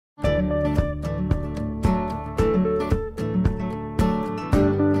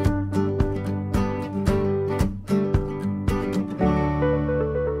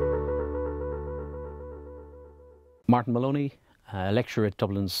Martin Molony, a lecturer at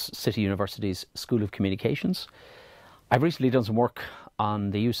Dublin's City University's School of Communications. I've recently done some work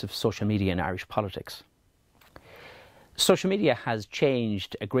on the use of social media in Irish politics. Social media has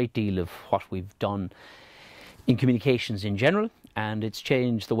changed a great deal of what we've done in communications in general, and it's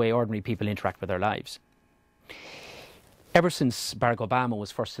changed the way ordinary people interact with their lives. Ever since Barack Obama was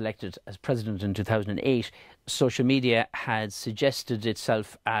first elected as president in 2008, social media had suggested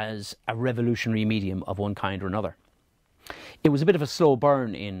itself as a revolutionary medium of one kind or another. It was a bit of a slow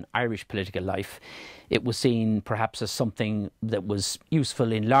burn in Irish political life. It was seen perhaps as something that was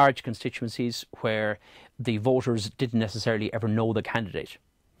useful in large constituencies where the voters didn't necessarily ever know the candidate.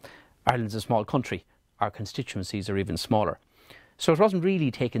 Ireland's a small country. Our constituencies are even smaller. So it wasn't really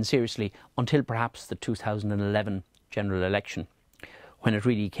taken seriously until perhaps the 2011 general election, when it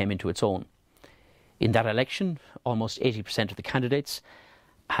really came into its own. In that election, almost 80% of the candidates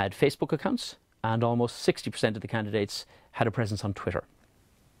had Facebook accounts, and almost 60% of the candidates had a presence on Twitter.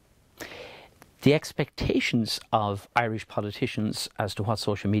 The expectations of Irish politicians as to what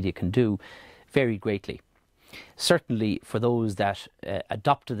social media can do varied greatly. Certainly for those that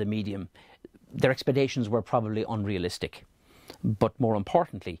adopted the medium, their expectations were probably unrealistic. But more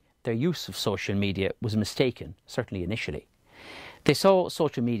importantly, their use of social media was mistaken, certainly initially. They saw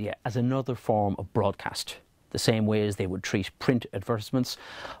social media as another form of broadcast, the same way as they would treat print advertisements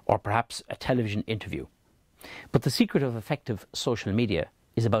or perhaps a television interview. But the secret of effective social media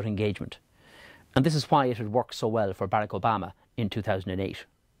is about engagement. And this is why it had worked so well for Barack Obama in 2008.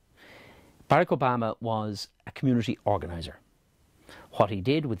 Barack Obama was a community organiser. What he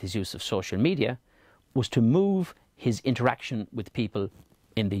did with his use of social media was to move his interaction with people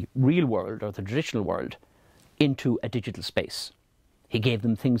in the real world or the traditional world into a digital space. He gave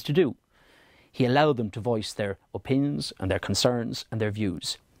them things to do. He allowed them to voice their opinions and their concerns and their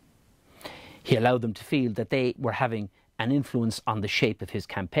views. He allowed them to feel that they were having an influence on the shape of his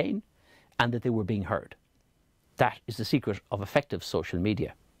campaign and that they were being heard. That is the secret of effective social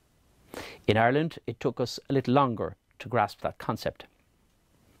media. In Ireland, it took us a little longer to grasp that concept.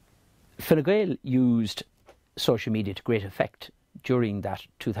 Fine Gael used social media to great effect during that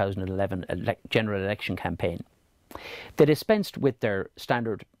 2011 general election campaign. They dispensed with their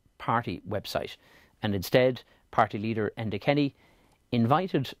standard party website, and instead party leader Enda Kenny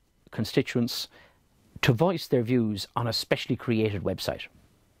invited constituents to voice their views on a specially created website.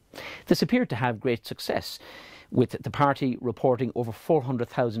 This appeared to have great success, with the party reporting over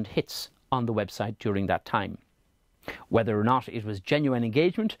 400,000 hits on the website during that time. Whether or not it was genuine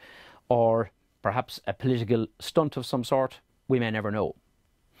engagement or perhaps a political stunt of some sort, we may never know.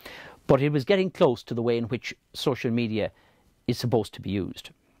 But it was getting close to the way in which social media is supposed to be used.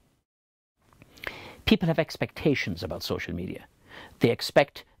 People have expectations about social media. They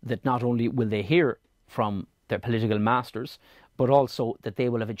expect that not only will they hear from their political masters, but also that they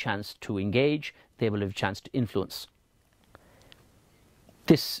will have a chance to engage, they will have a chance to influence.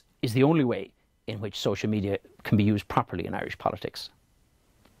 This is the only way in which social media can be used properly in Irish politics.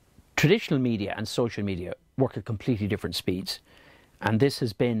 Traditional media and social media work at completely different speeds, and this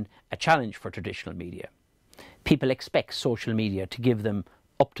has been a challenge for traditional media. People expect social media to give them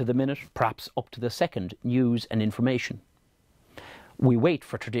up to the minute, perhaps up to the second, news and information. We wait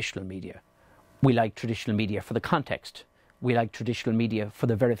for traditional media. We like traditional media for the context. We like traditional media for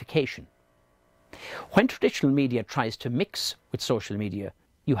the verification. When traditional media tries to mix with social media,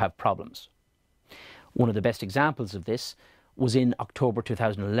 you have problems. One of the best examples of this was in October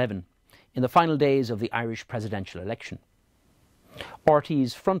 2011, in the final days of the Irish presidential election.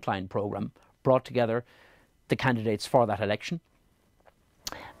 RT's Frontline programme brought together the candidates for that election,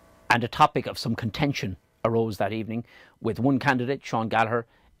 and a topic of some contention arose that evening, with one candidate, Sean Gallagher,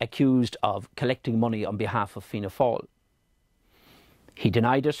 accused of collecting money on behalf of Fianna Fáil. He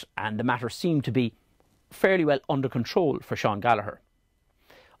denied it, and the matter seemed to be fairly well under control for Sean Gallagher,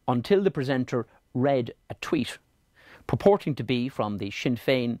 until the presenter read a tweet purporting to be from the Sinn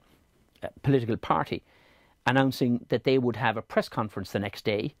Féin political party, announcing that they would have a press conference the next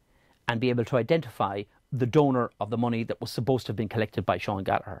day and be able to identify the donor of the money that was supposed to have been collected by Sean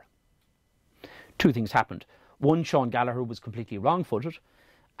Gallagher. Two things happened. One, Sean Gallagher was completely wrong-footed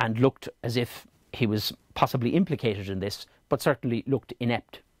and looked as if he was possibly implicated in this, but certainly looked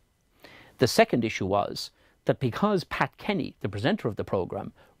inept. The second issue was that because Pat Kenny, the presenter of the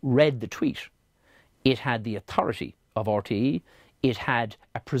programme, read the tweet, it had the authority of RTE, it had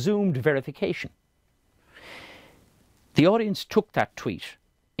a presumed verification. The audience took that tweet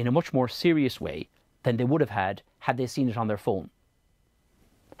in a much more serious way than they would have had they seen it on their phone.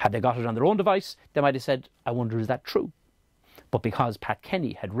 Had they got it on their own device, they might have said, I wonder, is that true? But because Pat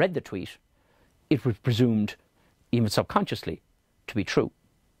Kenny had read the tweet, it was presumed even subconsciously, to be true.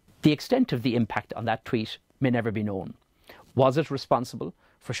 The extent of the impact on that tweet may never be known. Was it responsible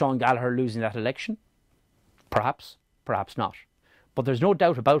for Sean Gallagher losing that election? Perhaps, perhaps not. But there's no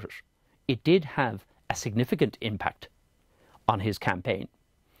doubt about it. It did have a significant impact on his campaign.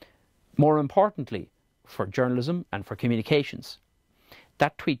 More importantly, for journalism and for communications,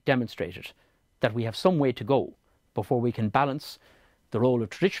 that tweet demonstrated that we have some way to go before we can balance the role of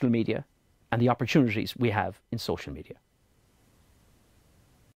traditional media and the opportunities we have in social media.